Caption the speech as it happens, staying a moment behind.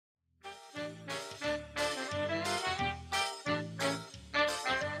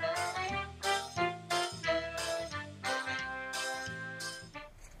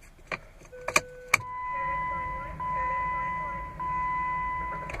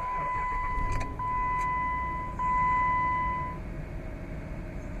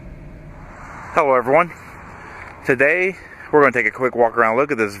Hello everyone. Today we're going to take a quick walk around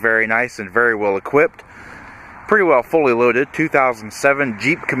look at this very nice and very well equipped, pretty well fully loaded 2007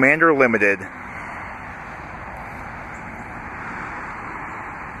 Jeep Commander Limited.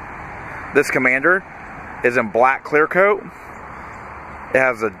 This Commander is in black clear coat. It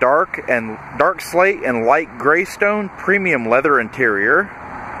has a dark slate and light gray stone premium leather interior.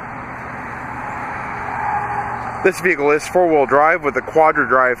 This vehicle is four-wheel drive with a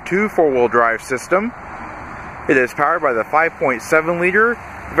Quadra-Drive II four-wheel drive system. It is powered by the 5.7-liter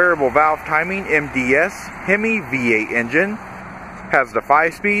variable valve timing MDS Hemi V8 engine. Has the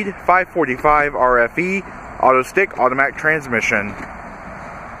 5-speed 545 RFE auto stick automatic transmission.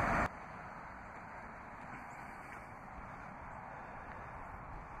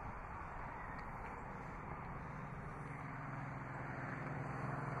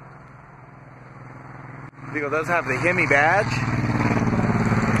 The vehicle does have the Hemi badge.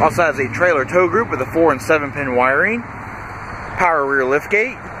 Also has a trailer tow group with a 4- and 7-pin wiring. Power rear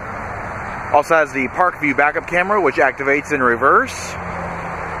liftgate. Also has the park view backup camera, which activates in reverse.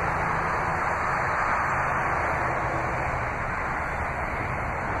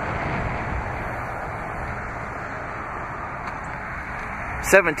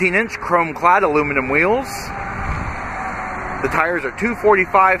 "17-inch chrome-clad aluminum wheels. The tires are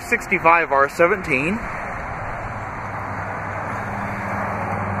 245/65 R17.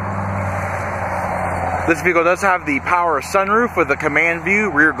 This vehicle does have the power sunroof with the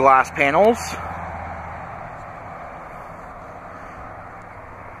CommandView rear glass panels.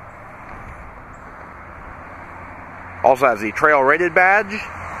 Also has the trail rated badge.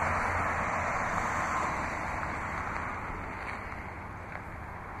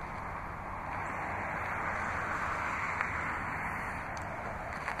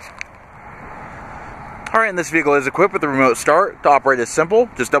 Alright, and this vehicle is equipped with the remote start. To operate is simple.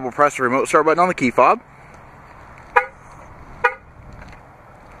 Just double press the remote start button on the key fob.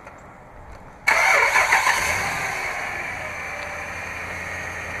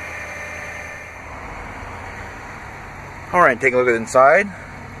 Alright, take a look at inside.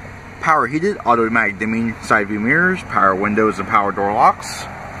 Power heated, automatic dimming side view mirrors, power windows and power door locks.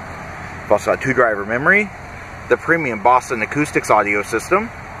 We've also got 2 driver memory, the premium Boston Acoustics audio system,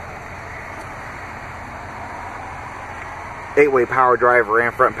 8-way power driver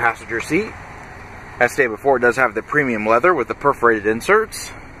and front passenger seat. As stated before, it does have the premium leather with the perforated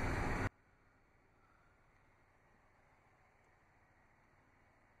inserts.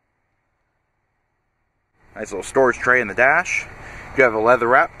 Nice little storage tray in the dash. You have a leather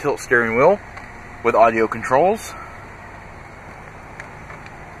wrap tilt steering wheel with audio controls.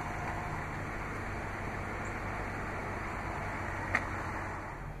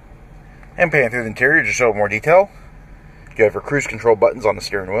 And panning through the interior to show more detail. You have your cruise control buttons on the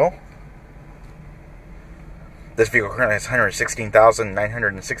steering wheel. This vehicle currently has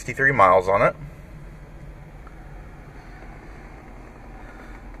 116,963 miles on it.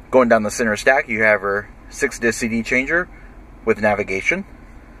 Going down the center stack, you have your 6-disc CD changer with navigation.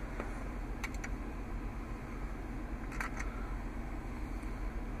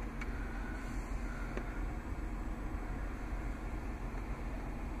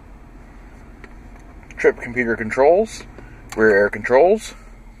 Trip computer controls, rear air controls.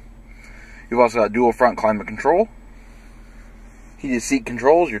 You've also got dual front climate control, heated seat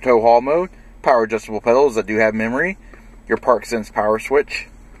controls, your tow haul mode, power adjustable pedals that do have memory, your park sense power switch,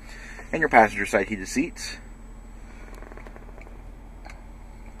 and your passenger side heated seats.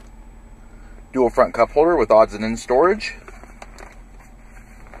 Dual front cup holder with odds and ends storage.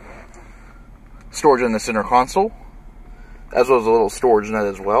 Storage in the center console, as well as a little storage net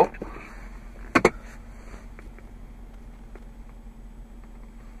as well.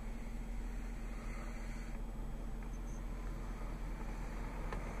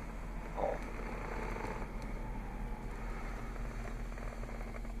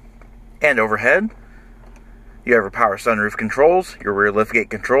 And overhead, you have your power sunroof controls, your rear liftgate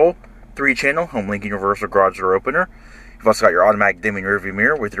control, 3-channel home link universal garage door opener. You've also got your automatic dimming rearview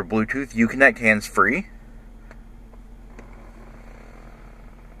mirror with your Bluetooth Uconnect hands-free.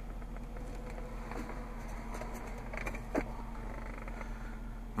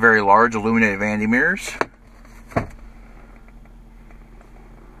 Very large illuminated vanity mirrors.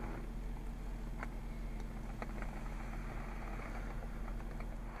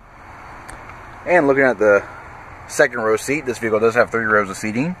 And looking at the second row seat, this vehicle does have 3 rows of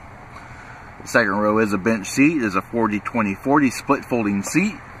seating. The second row is a bench seat. It is a 40-20-40 split folding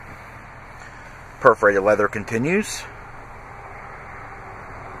seat. Perforated leather continues.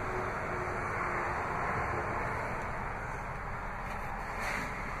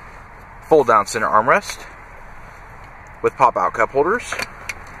 fold down center armrest with pop out cup holders.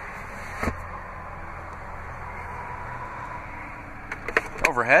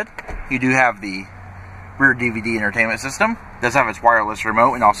 Overhead, you do have the rear DVD entertainment system. It does have its wireless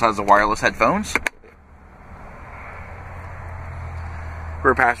remote and also has the wireless headphones.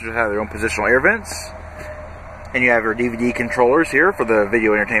 Rear passengers have their own positional air vents. And you have your DVD controllers here for the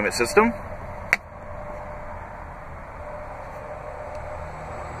video entertainment system.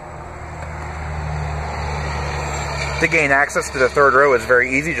 To gain access to the third row is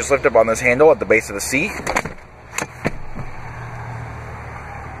very easy. Just lift up on this handle at the base of the seat.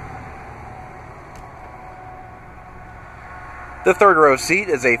 The third row seat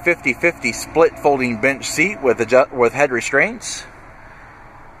is a 50-50 split folding bench seat with head restraints.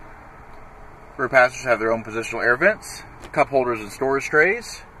 Rear passengers have their own positional air vents, cup holders and storage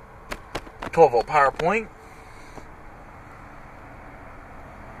trays, 12-volt power point,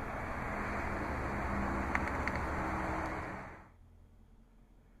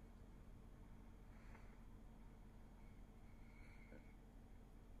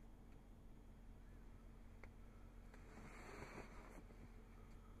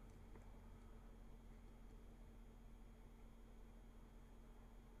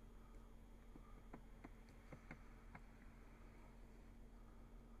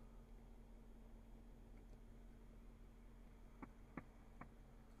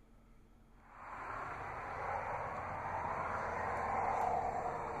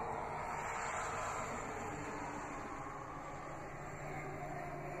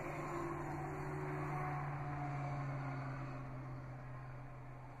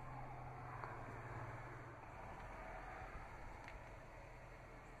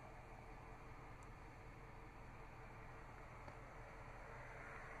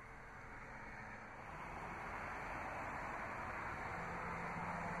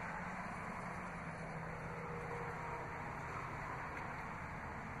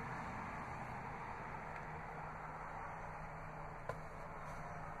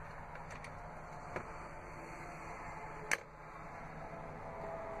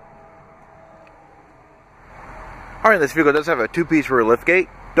 Alright, this vehicle does have a two-piece rear liftgate.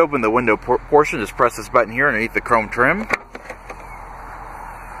 To open the window portion, just press this button here underneath the chrome trim.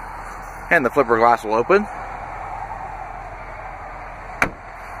 And the flipper glass will open.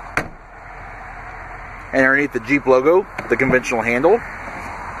 And underneath the Jeep logo, the conventional handle.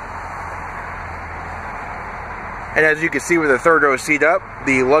 And as you can see with the third row seat up,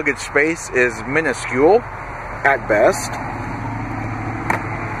 the luggage space is minuscule at best.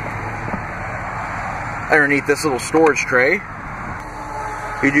 Underneath this little storage tray,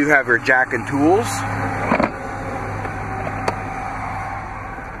 you do have your jack and tools.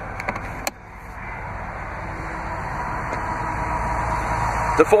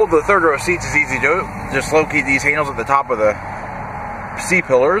 To fold the third row seats is easy to do. Just locate these handles at the top of the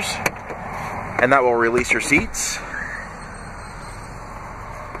C-pillars, and that will release your seats.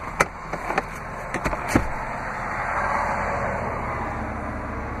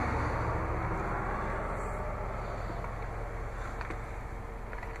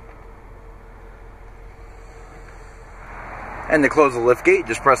 And to close the liftgate,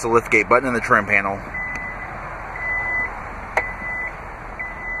 just press the liftgate button in the trim panel.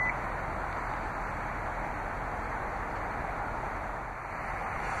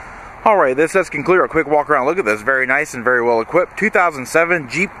 Alright, this does conclude our quick walk around look at this very nice and very well equipped 2007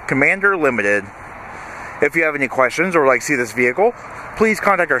 Jeep Commander Limited. If you have any questions or would like to see this vehicle, please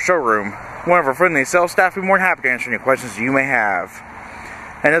contact our showroom. One of our friendly sales staff will be more than happy to answer any questions you may have.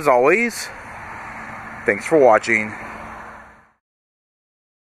 And as always, thanks for watching.